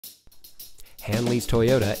Hanlees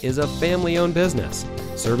Toyota is a family-owned business,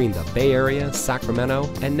 serving the Bay Area, Sacramento,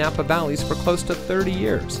 and Napa Valleys for close to 30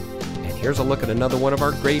 years. And here's a look at another one of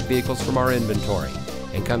our great vehicles from our inventory,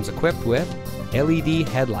 and comes equipped with LED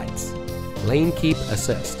headlights, lane keep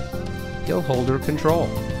assist, hill holder control,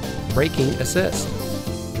 braking assist,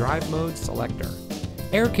 drive mode selector,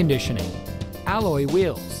 air conditioning, alloy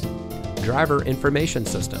wheels, driver information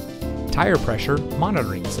system, tire pressure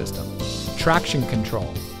monitoring system, traction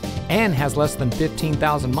control, and has less than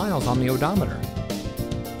 15,000 miles on the odometer.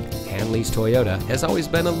 Hanlees Toyota has always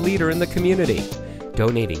been a leader in the community,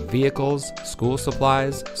 donating vehicles, school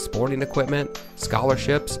supplies, sporting equipment,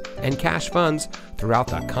 scholarships, and cash funds throughout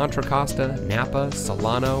the Contra Costa, Napa,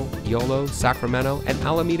 Solano, Yolo, Sacramento, and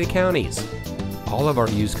Alameda counties. All of our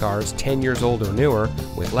used cars 10 years old or newer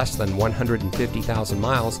with less than 150,000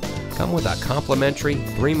 miles come with a complimentary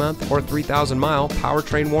 3-month or 3,000-mile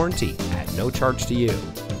powertrain warranty at no charge to you.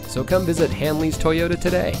 So come visit Hanlees Toyota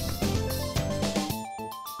today.